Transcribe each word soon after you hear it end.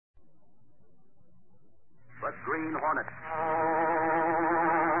Green Hornet.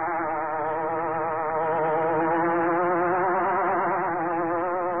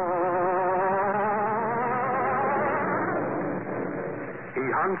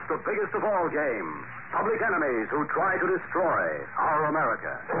 He hunts the biggest of all game, public enemies who try to destroy our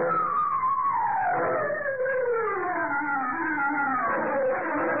America.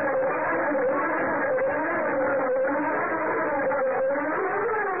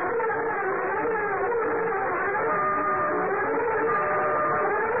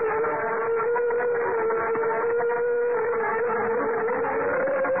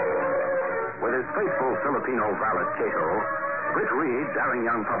 With his faithful Filipino valet, Cato, Britt Reed, daring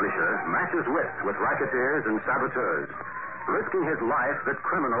young publisher, matches wits with racketeers and saboteurs, risking his life that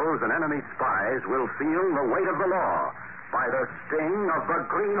criminals and enemy spies will feel the weight of the law by the sting of the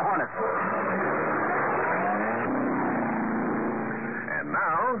Green Hornet. And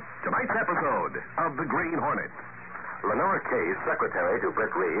now, tonight's episode of The Green Hornet. Lenore Case, secretary to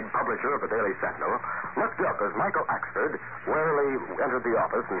Britt Reed, publisher of the Daily Sentinel, looked up as Michael Axford warily entered the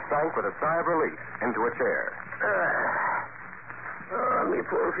office and sank with a sigh of relief into a chair. Me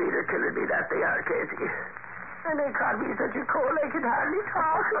poor feet are killing me, that they are, Casey. And they caught me such a cold I could hardly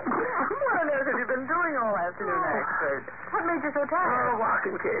talk. What on earth have you been doing all afternoon, Axford? What made you so tired?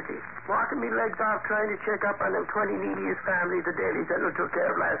 Walking, Casey. Walking me legs off trying to check up on them 20 neediest families the Daily Sentinel took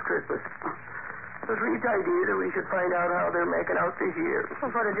care of last Christmas. It was Reed's idea that we should find out how they're making out this year. Well,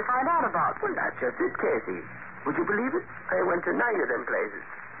 what did you find out about? Well, that's just it, Casey. Would you believe it? I went to 9 of them places.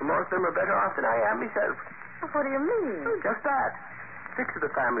 Most of them are better off than I am myself. Well, what do you mean? Well, just that. 6 of the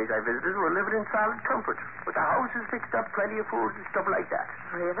families I visited were living in solid comfort, with the houses fixed up, plenty of food and stuff like that.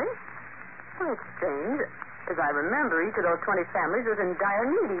 Really? Well, it's strange. As I remember, each of those 20 families was in dire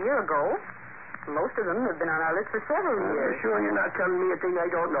need a year ago. Most of them have been on our list for several years. Sure you're not telling me a thing I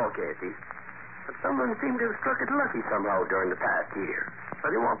don't know, Casey. But someone seemed to have struck it lucky somehow during the past year.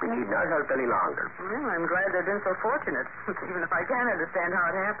 So they won't be needing our help any longer. Well, I'm glad they've been so fortunate, even if I can't understand how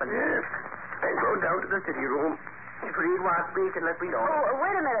it happened. Yes. I'm going down to the city room. If Reed wants me, he can let me know. Oh,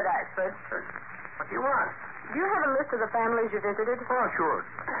 wait a minute, Axford. What do you want? Do you have a list of the families you visited? Oh, sure.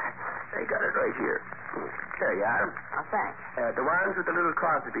 I got it right here. There you are. Oh, thanks. The ones with the little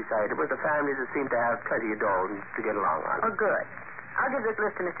crosses beside it were the families that seem to have plenty of dough to get along on. Oh, good. I'll give this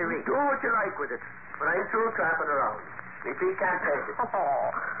list to Mr. Reed. Do what you like with it, but I'm through trapping around. If he can't take it.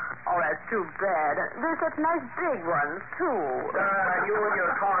 Oh, that's too bad. There's such nice big ones, too. You and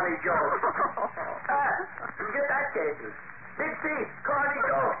your corny jokes. You get that, Casey? Big feet, corny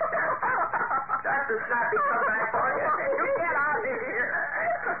jokes. That's a snappy comeback for you. You get out of here.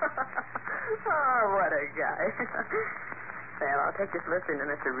 Oh, what a guy. Well, I'll take this list into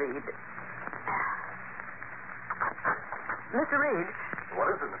Mr. Reed. Mr. Reed. What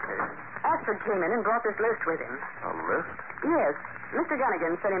is in the case? Axford came in and brought this list with him. A list? Yes. Mr.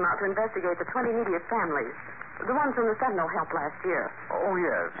 Gunnigan sent him out to investigate the 20 neediest families. The ones from the Sentinel helped last year. Oh,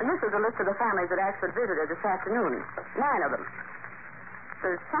 yes. And this is a list of the families that Axford visited this afternoon. 9 of them.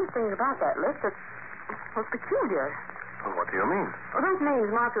 There's something about that list that's peculiar. Well, what do you mean? Well, those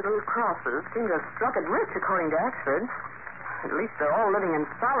names marked with little crosses seem to have struck it rich, according to Axford. At least they're all living in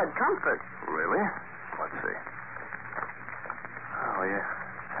solid comfort. Really? Let's see. Oh, yeah.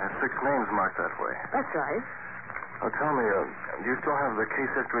 There's 6 names marked that way. That's right. Now, tell me, do you still have the case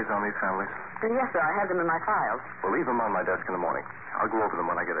histories on these families? Yes, sir. I have them in my files. Well, leave them on my desk in the morning. I'll go over them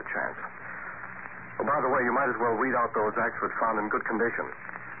when I get a chance. Oh, by the way, you might as well read out those Axford found in good condition.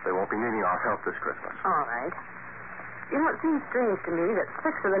 They won't be needing our help this Christmas. All right. You know, it seems strange to me that 6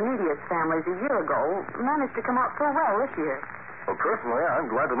 of the neediest families a year ago managed to come out so well this year. Well, personally,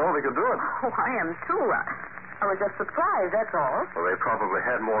 I'm glad to know they could do it. Oh, I am too. I was just surprised, that's all. Well, they probably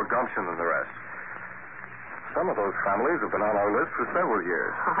had more gumption than the rest. Some of those families have been on our list for several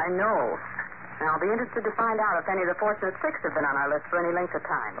years. I know. And I'll be interested to find out if any of the fortunate 6 have been on our list for any length of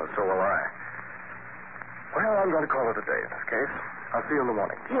time. Oh, so will I. Well, I'm going to call it a day in this case. I'll see you in the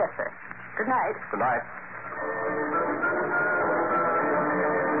morning. Yes, sir. Good night. Good night.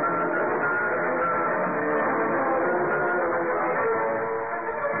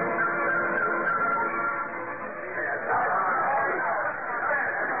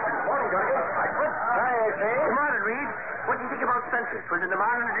 Spencer. Was in the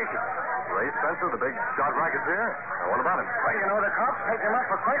morning edition. Ray Spencer, the big shot racketeer? What about him? Well, you know, the cops picked him up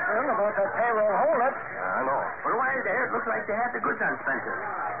for questioning about that payroll holdup. Yeah, I know. For a while there, it looked like they had the goods on Spencer.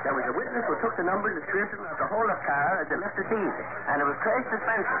 There was a witness who took the numbers and description of the holdup car as they left the scene, and it was traced to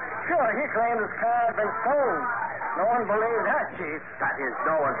Spencer. Sure, he claimed his car had been stolen. No one believed that, Chief. That is,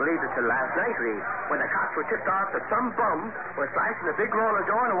 no one believed it till last night, Reed, when the cops were tipped off that some bum was flashing a big roller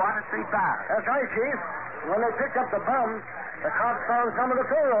door in a Water Street bar. That's right, Chief. When they picked up the bum, the cops found some of the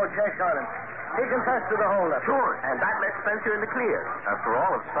payroll checks on him. He confessed to the holdup. Sure, and that left Spencer in the clear. After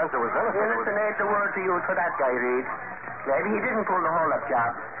all, if Spencer was innocent... Innocent ain't the word to use for that guy, Reed. Maybe he didn't pull the holdup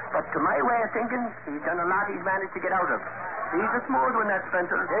job, but to my way of thinking, he's done a lot he's managed to get out of. He's a smooth one, that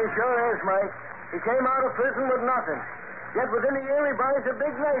Spencer. He sure is, Mike. He came out of prison with nothing. Yet within a year he buys a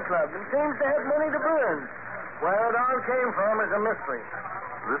big nightclub and seems to have money to burn. Where it all came from is a mystery.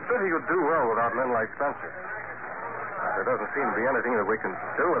 The city could do well without men like Spencer. There doesn't seem to be anything that we can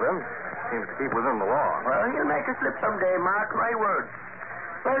do with him. Seems to keep within the law. Well, he'll make a slip someday, mark my words.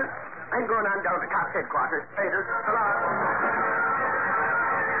 Well, I'm going on down to cops' headquarters. Later. So long.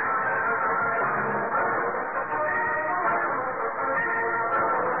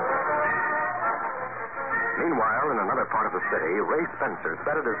 Meanwhile, in another part of the city, Ray Spencer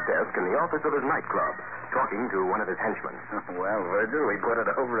sat at his desk in the office of his nightclub, talking to one of his henchmen. Well, Virgil, we put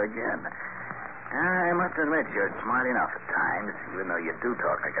it over again. I must admit you're smart enough at times, even though you do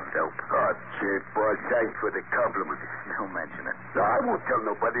talk like a dope. Oh, Chief, boy, thanks for the compliment. Don't mention it. No, I won't tell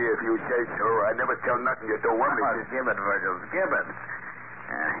nobody if you say so. I never tell nothing you don't want me to. Give it, Virgil. Give it.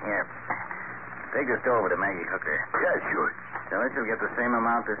 Here. Take this door over to Maggie Hooker. Yeah, sure. Tell her she'll get the same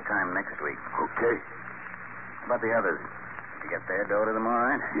amount this time next week. Okay. How about the others? You get their dough to them all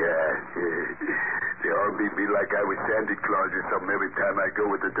right? Yeah. They all meet me like I was Santa Claus or something every time I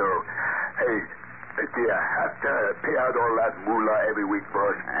go with the dough. Hey, do you have to pay out all that moolah every week,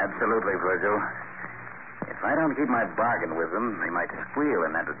 boss? Absolutely, Virgil. If I don't keep my bargain with them, they might squeal,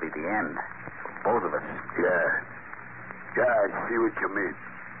 and that would be the end. Both of us. Yeah. Yeah, I see what you mean.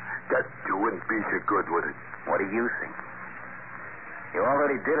 That you wouldn't be so good, would it? What do you think? You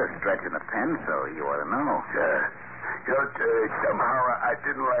already did a stretch in the pen, so you ought to know. Yeah. You know, somehow I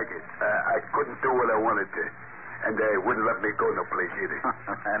didn't like it. I couldn't do what I wanted to. And they wouldn't let me go no place either.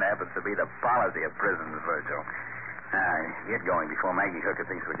 That happens to be the policy of prisons, Virgil. Get going before Maggie Hooker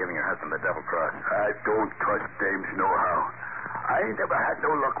thinks we're giving her husband the double cross. I don't trust dames nohow. I ain't never had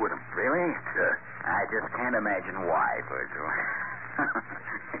no luck with them. Really? Yeah. I just can't imagine why, Virgil.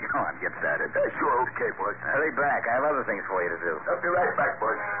 Go on, get started. Sure, okay, boss. Hurry back. I have other things for you to do. I'll be right back,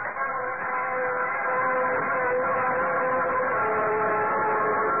 boss.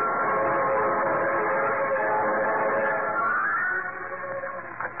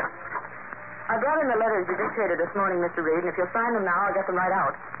 I brought in the letters you dictated this morning, Mr. Reed, and if you'll sign them now, I'll get them right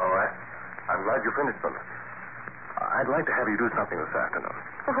out. All right. I'm glad you finished them. I'd like to have you do something this afternoon.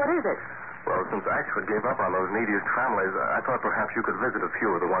 Well, what is it? Well, since Axford gave up on those neediest families, I thought perhaps you could visit a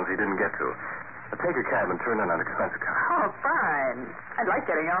few of the ones he didn't get to. Take a cab and turn in an expense account. Oh, fine. I'd like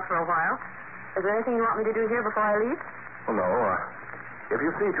getting out for a while. Is there anything you want me to do here before I leave? Well, no. If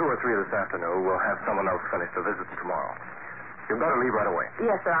you see 2 or 3 this afternoon, we'll have someone else finish the visits tomorrow. You'd better leave right away.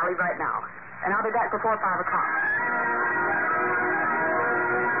 Yes, sir. I'll leave right now. And I'll be back before 5 o'clock.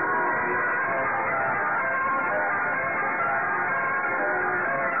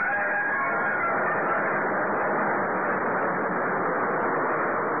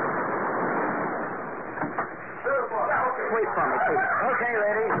 Wait for me, please. Okay,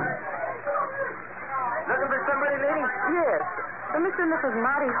 lady. Looking for somebody, lady? Yes. Mr. and Mrs.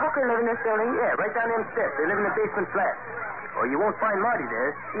 Marty Hooker live in this building? Yeah, right down them steps. They live in the basement flat. Oh, you won't find Marty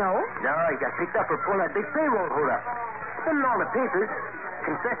there. No. No, he got picked up for pulling that big payroll hold up. Been in all the papers.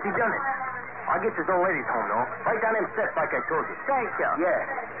 Confessed he done it. I'll get this old lady's home, though. Right down them steps like I told you. Thank you. Yeah.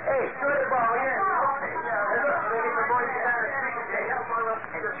 Hey, good ball, yeah. Hey, look, lady, we're going to get down the street. Hey, help her up.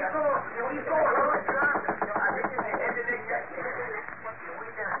 Hey, you go. You go.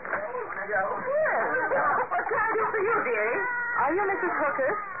 What can I do for you, dearie? Are you Mrs.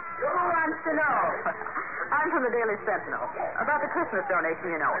 Hooker? Who wants to know? I'm from the Daily Sentinel. About the Christmas donation,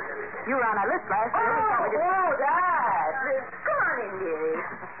 you know. You were on our list last year. That. Come on in, dearie.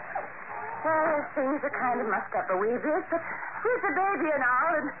 Well, things are kind of mucked up a wee bit, but with the baby and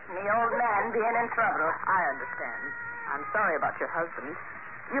all, and the old man being in trouble. I understand. I'm sorry about your husband.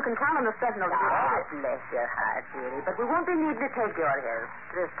 You can count on the Sentinel to Bless your heart, dearie, but we won't be needing to take your help.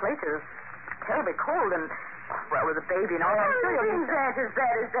 This place is terribly cold and, well, with the baby and all, I'm sure you'll Things need ain't as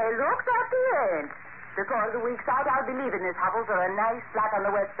bad as they look, that they ain't. Before the week's out, I'll be leaving this hovel for a nice flat on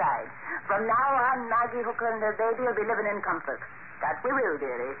the west side. From now on, Maggie Hooker and her baby will be living in comfort. That we will,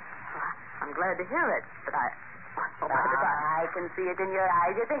 dearie. I'm glad to hear it, but I can see it in your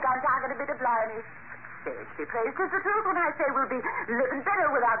eyes. You think I'm talking a bit of blimey. Sage be praised. 'Tis the truth when I say we'll be living better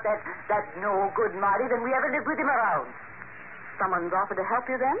without that no good Marty than we ever lived with him around. Someone's offered to help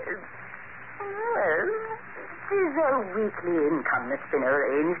you then? Well, is a weekly income that's been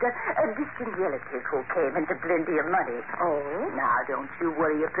arranged. A distant relative who came into plenty of money. Oh? Now, don't you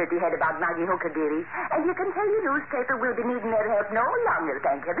worry your pretty head about Maggie Hooker, dearie. And you can tell your newspaper we'll be needing their help no longer,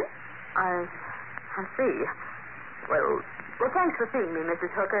 thank heaven. I see. Well, thanks for seeing me,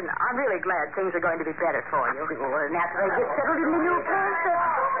 Mrs. Hooker, and I'm really glad things are going to be better for you. Sure, and after I get settled in the new place,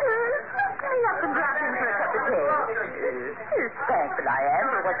 look me up and drop in for a cup of tea. Thankful I am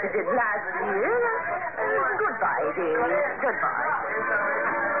for what you did last year. Goodbye, dear. Goodbye.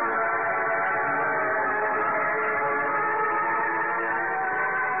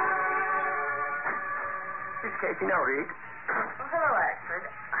 Miss Casey, now, Reed. Well, hello, Axford.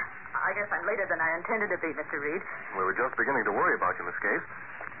 I guess I'm later than I intended to be, Mr. Reed. We were just beginning to worry about you, Miss Case.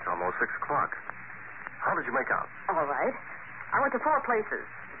 It's almost 6 o'clock. How did you make out? All right. I went to 4 places.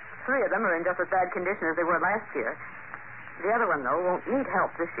 3 of them are in just as bad condition as they were last year. The other one, though, won't need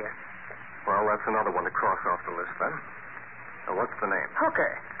help this year. Well, that's another one to cross off the list, then. Now, what's the name?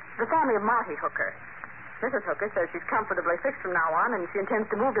 Hooker. The family of Marty Hooker. Mrs. Hooker says she's comfortably fixed from now on, and she intends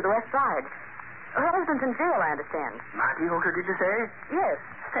to move to the west side. Her husband's in jail, I understand. Marty Hooker, did you say? Yes.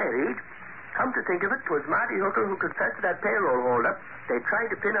 Say, Reed, come to think of it, 'twas Marty Hooker who confessed to that payroll holdup they tried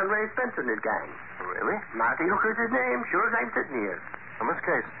to pin on Ray Spencer and his gang. Really? Marty Hooker's his name, sure as I'm sitting here. Now, Miss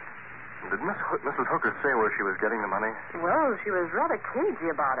Case, did Mrs. Hooker say where she was getting the money? Well, she was rather cagey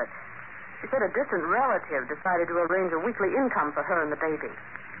about it. She said a distant relative decided to arrange a weekly income for her and the baby.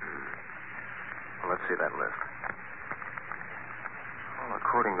 Well, let's see that list. Well,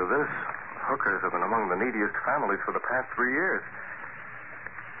 according to this, Hookers have been among the neediest families for the past 3 years.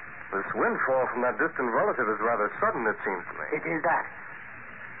 This windfall from that distant relative is rather sudden, it seems to me. It is that.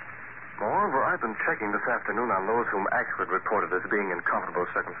 Moreover, I've been checking this afternoon on those whom Axford reported as being in comfortable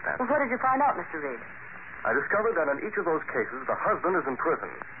circumstances. Well, what did you find out, Mr. Reed? I discovered that in each of those cases, the husband is in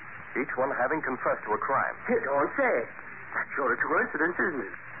prison, each one having confessed to a crime. You don't say. That's sure a coincidence, isn't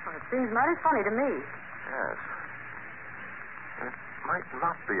it? Well, it seems mighty funny to me. Yes. It might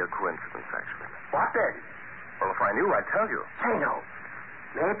not be a coincidence, actually. What then? Well, if I knew, I'd tell you. Say no.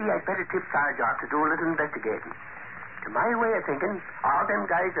 Maybe I'd better tip Sarge off to do a little investigating. To my way of thinking, all them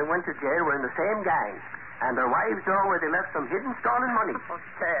guys that went to jail were in the same gang. And their wives know where they left some hidden stolen money. Oh,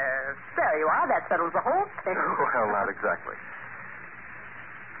 there you are. That settles the whole thing. Well, not exactly.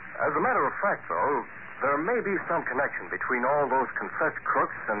 As a matter of fact, though, there may be some connection between all those confessed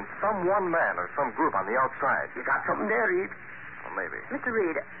crooks and some one man or some group on the outside. You got something there, Reed? Well, maybe. Mr.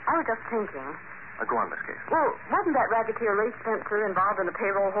 Reed, I was just thinking. Go on, Miss Case. Well, wasn't that racketeer Ray Spencer involved in the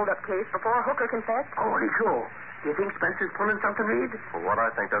payroll holdup case before Hooker confessed? Holy cow. Do you think Spencer's pulling something, Reed? Well, what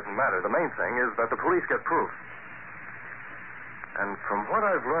I think doesn't matter. The main thing is that the police get proof. And from what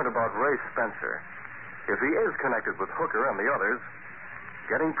I've learned about Ray Spencer, if he is connected with Hooker and the others,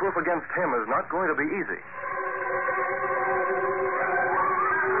 getting proof against him is not going to be easy.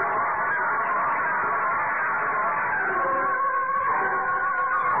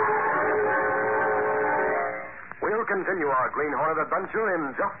 We'll continue our Green Hornet adventure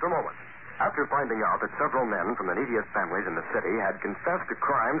in just a moment. After finding out that several men from the neediest families in the city had confessed to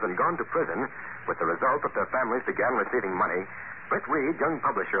crimes and gone to prison, with the result that their families began receiving money, Britt Reed, young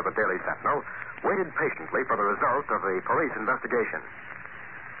publisher of the Daily Sentinel, waited patiently for the result of the police investigation.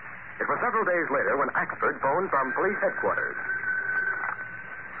 It was several days later when Axford phoned from police headquarters.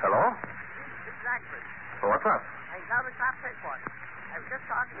 Hello? This is Axford. Well, what's up? I'm down at Cops headquarters. I was just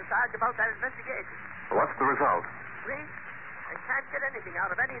talking to Sarge about that investigation. What's the result? Reed, I can't get anything out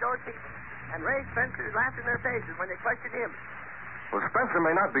of any of those people. And Ray Spencer is laughing in their faces when they question him. Well, Spencer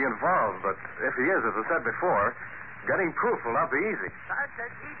may not be involved, but if he is, as I said before, getting proof will not be easy. Sarge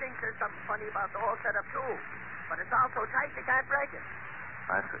says he thinks there's something funny about the whole setup, too. But it's all so tight they can't break it.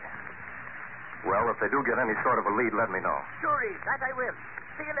 I see. Well, if they do get any sort of a lead, let me know. Sure, Reed, that I will.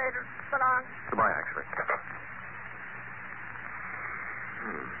 See you later. So long. Goodbye, Axford.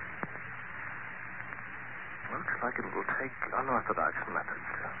 Looks like it will take unorthodox methods.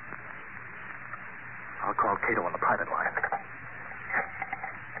 I'll call Cato on the private line.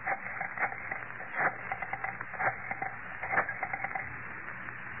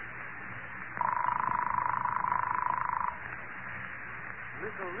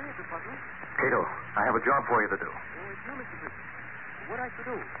 Mr. Reed, Department. Cato, I have a job for you to do. Oh, it's you, Mr. Reed. What I to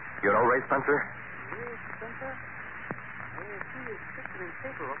do? You know Ray Spencer? Ray Spencer? I see his picture in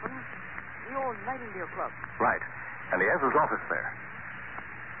paper open. The old Nightingale Club. Right. And he has his office there.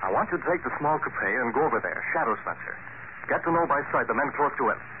 I want you to take the small coupe and go over there, shadow Spencer. Get to know by sight the men close to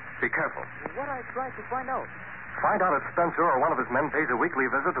him. Be careful. What I tried to find out. Find out if Spencer or one of his men pays a weekly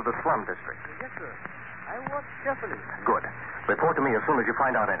visit to the slum district. Yes, sir. I watch carefully. Good. Report to me as soon as you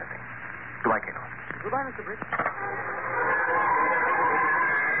find out anything. Goodbye, Cato. Goodbye, Mr. Britt.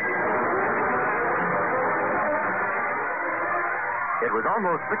 It was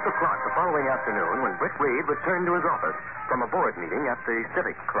almost 6 o'clock the following afternoon when Britt Reed returned to his office from a board meeting at the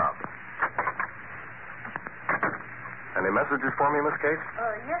Civic Club. Any messages for me, Miss Case?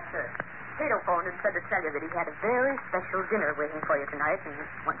 Yes, sir. Cato phoned and said to tell you that he had a very special dinner waiting for you tonight and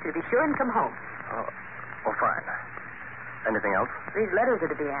wants you to be sure and come home. Oh, fine. Anything else? These letters are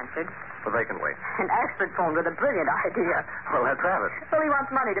to be answered. Well, they can wait. And Ashford phoned with a brilliant idea. Well, let's have it. Well, he wants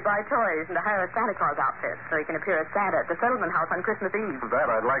money to buy toys and to hire a Santa Claus outfit so he can appear as Santa at the settlement house on Christmas Eve. That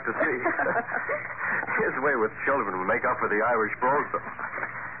I'd like to see. His way with children will make up for the Irish brogue, though.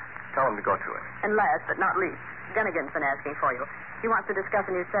 Tell him to go to it. And last but not least, Gunnigan's been asking for you. He wants to discuss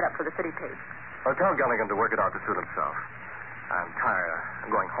a new setup for the city page. Well, tell Gunnigan to work it out to suit himself. I'm tired. I'm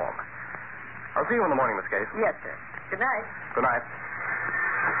going home. I'll see you in the morning, Miss Case. Yes, sir. Good night. Good night.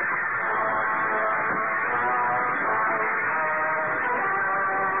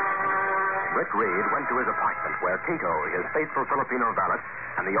 Britt Reed went to his apartment where Cato, his faithful Filipino valet,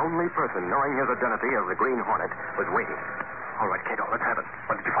 and the only person knowing his identity as the Green Hornet, was waiting. All right, Cato, let's have it.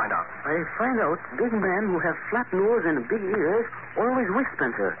 What did you find out? I find out big men who have flat nose and big ears always with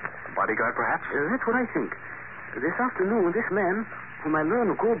Spencer. Bodyguard, perhaps? That's what I think. This afternoon, this man, whom I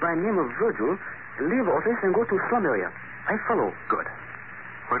learn go by name of Virgil, leave office and go to slum area. I follow. Good.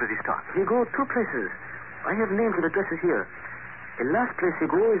 Where did he stop? He go 2 places. I have names and addresses here. The last place he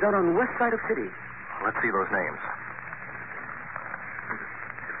go is out on west side of city. Let's see those names.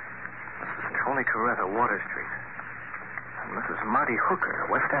 Mrs. Tony Coretta, Water Street. And Mrs. Marty Hooker,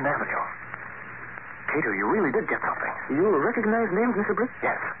 West End Avenue. Cato, you really did get something. You recognize names, Mr. Britt?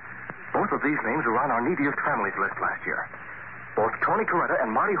 Yes. Both of these names were on our neediest families list last year. Both Tony Coretta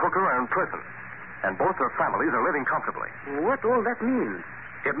and Marty Hooker are in prison. And both their families are living comfortably. What all that means?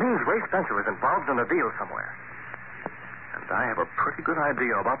 It means Ray Spencer is involved in a deal somewhere. And I have a pretty good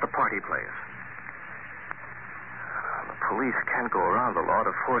idea about the part he plays. The police can't go around the law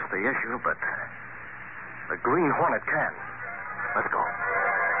to force the issue, but the Green Hornet can. Let's go.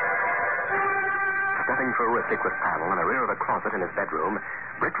 Stepping for a thick-with panel in the rear of the closet in his bedroom,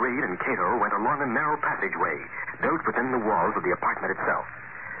 Britt Reed and Cato went along a narrow passageway built within the walls of the apartment itself.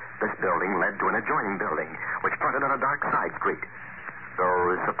 This building led to an adjoining building, which fronted on a dark side street.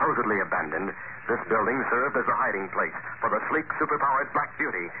 Though supposedly abandoned, this building served as a hiding place for the sleek, superpowered Black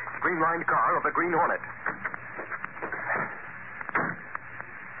Beauty, streamlined car of the Green Hornet.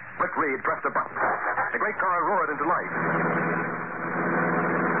 Britt Reed pressed a button. The great car roared into life.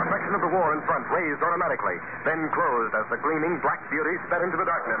 A section of the wall in front raised automatically, then closed as the gleaming Black Beauty sped into the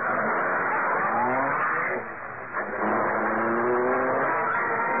darkness.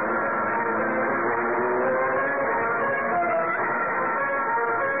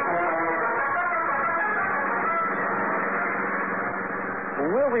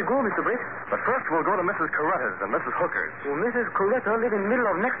 Where we go, Mr. Britt? But first we'll go to Mrs. Coretta's and Mrs. Hooker's. Well, Mrs. Coretta live in middle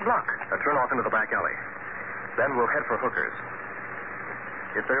of next block. Turn off into the back alley. Then we'll head for Hooker's.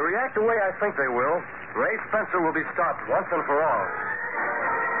 If they react the way I think they will, Ray Spencer will be stopped once and for all.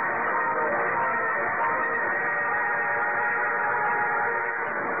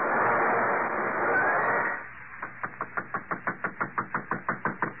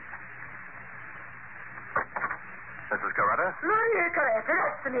 Mrs. Coretta? Maria Coretta,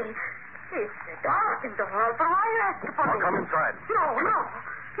 that's me. It's dark in the hall, but why you asking for me? I'll come inside. No.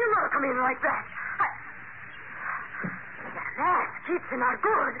 You not come in like that. That mask keeps you not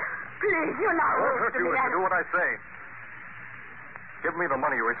good. Please, you're not I won't worth hurt you if you do what I say. Give me the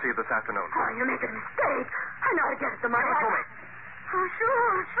money you received this afternoon. Oh, you make a mistake. I know I get the money. Give it to me. Oh,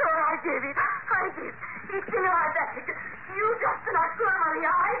 sure, I give it. It's in your bag. You just not good money.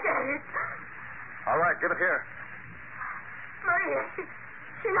 I get it. All right, give it here. Maria,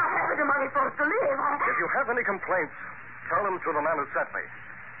 she not having the money for us to live. If you have any complaints, tell them to the man who sent me.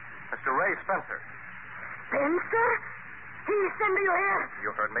 Mr. Ray Spencer. Spencer? He sent you here?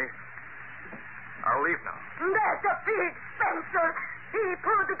 You heard me. I'll leave now. That's a big Spencer. He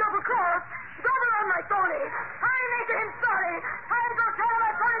pulled the double cross. Double on my Tony. I make him sorry. I'll go tell him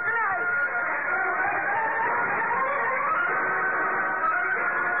I put it tonight.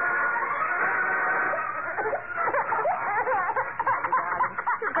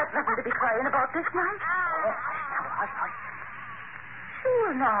 You've got nothing to be crying about this night. Hush.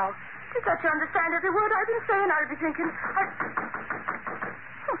 Sure, now. Just let you understand every word I've been saying. I'll be thinking.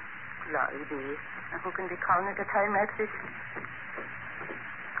 Glory be. Who can be calling at a time like this?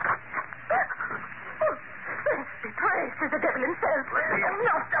 Praise to the devil himself.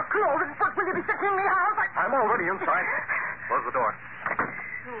 Not the cloven foot will you be sitting in the house. I'm already inside. Close the door.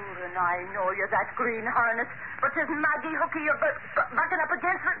 Sure, and I know you're that green Hornet, but 'tis Maggie Hooker you're backing up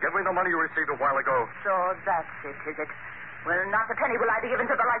against it. Give me the money you received a while ago. So that's it, is it? Well, not a penny will I be given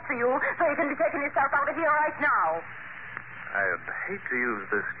to the likes of you, so you can be taking yourself out of here right now. I'd hate to use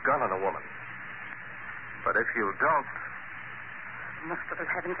this gun on a woman. But if you don't... Merciful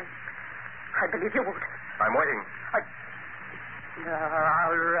heavens, I believe you would. I'm waiting.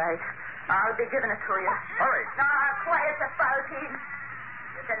 All right. I'll be giving it to you. Hurry. Now, quiet the Falcine.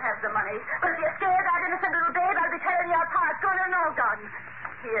 You can have the money. But if you scare that innocent little babe, I'll be tearing you apart, gun or no gun.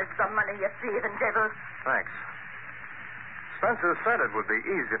 Here's the money, you thieving devil. Thanks. Spencer said it would be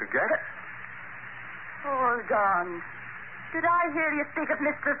easy to get. Hold on. Did I hear you speak of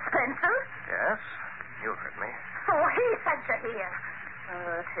Mr. Spencer? Yes, you heard me. So he sent you here.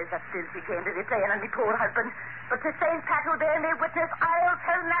 Tis a filthy game to be playing on me poor husband. But to St. Pat will bear me witness, I'll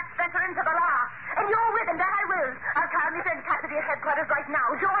turn that Spencer into the law. And you're with him, that I will. I'll call me friend Cassidy at headquarters right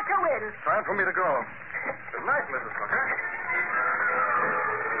now. Do what you will. Time for me to go. Good night, Mrs. Hooker.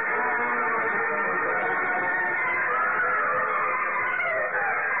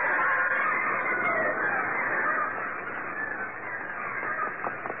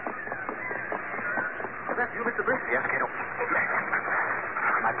 Is that you, Mr. Britt? Yes, Cato.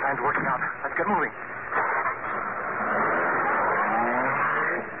 My plan's working out. Let's get moving.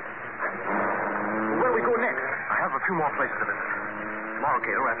 Where do we go next? I have a few more places to visit. Tomorrow,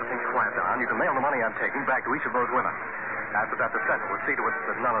 Cato, after things quiet down, you can mail the money I'm taking back to each of those women. After that, the Senate will see to it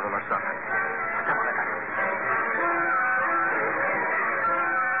that none of them are suffering. Come on, let's go.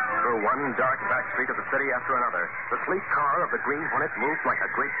 Through one dark back street of the city after another, the sleek car of the Green Hornet moved like a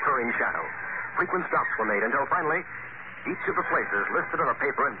great purring shadow. Frequent stops were made until finally, each of the places listed on a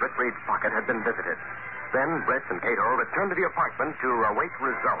paper in Britt Reed's pocket had been visited. Then Britt and Cato returned to the apartment to await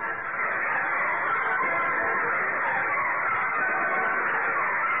results.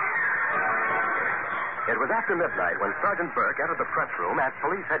 It was after midnight when Sergeant Burke entered the press room at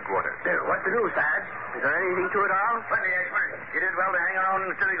police headquarters. What's the news, Sarge? Is there anything to it all? Plenty, expert. You did well to hang around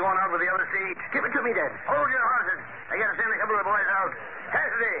instead of going out with the other seat. Give it to me, then. Hold your horses. I got to send a couple of the boys out.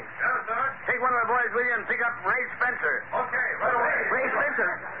 Cassidy. Yes, Sarge? Take one of the boys with you and pick up Ray Spencer. Okay, right away. Ray Spencer.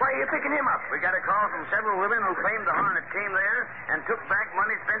 Why are you picking him up? We got a call from several women who claimed the Hornet came there and took back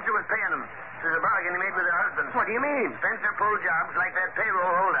money Spencer was paying them. This is a bargain he made with her husband. What do you mean? Spencer pulled jobs like that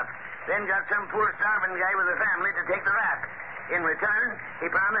payroll holdup. Then got some poor starving guy with a family to take the rap. In return, he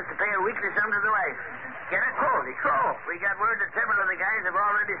promised to pay a weekly sum to the wife. Get it? Holy crow. We got word that several of the guys have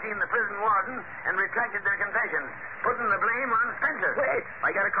already seen the prison warden and retracted their confessions, putting the blame on Spencer. Wait,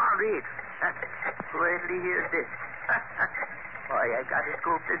 I got to call Reed. Wait till he hears this. Boy, I got his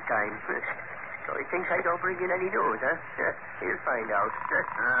scoop this time. So he thinks I don't bring in any news, huh? He'll find out.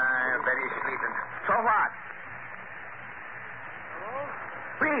 I bet he's sleeping. So what?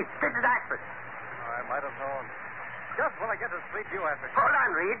 Reed, this is Ashford. I might have known. Just when I get to sleep, you answer. Hold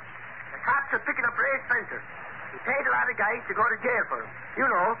on, Reed. The cops are picking up Ray Spencer. He paid a lot of guys to go to jail for him. You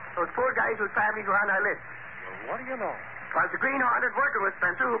know, those poor guys whose families were on our list. Well, what do you know? It was the Green Hornet working with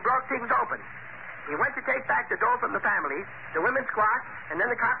Spencer who broke things open. He went to take back the dough from the families, the women squashed, and then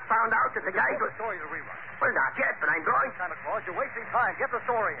the cops found out that the guys were... Story to rewrite. Well, not yet, but I'm going... Santa Claus, you're wasting time. Get the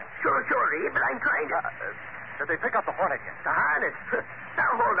story in. Sure, Reed, but I'm trying to... Did they pick up the Hornet yet? The Hornet?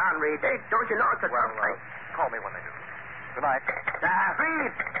 Now, hold on, Reed. Don't you know it's a tough fight? Call me when they do. Good night.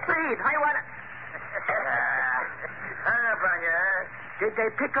 Reed, I want to... Hang up on you, huh? Did they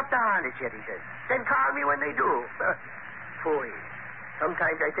pick up the Hornet yet, he says. Then call me when they do. Fool.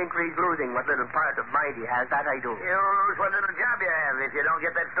 Sometimes I think Reed's losing what little part of mind he has. That I do. You lose what little job you have if you don't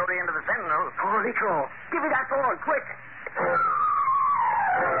get that story into the Sentinel. Holy crow. Give me that phone, quick.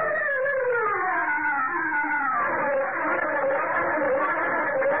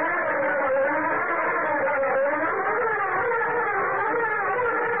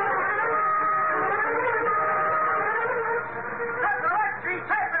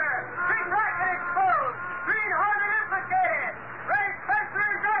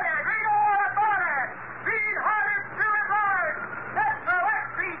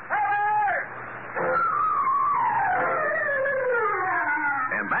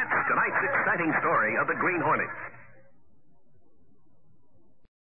 Tonight's exciting story of the Green Hornet.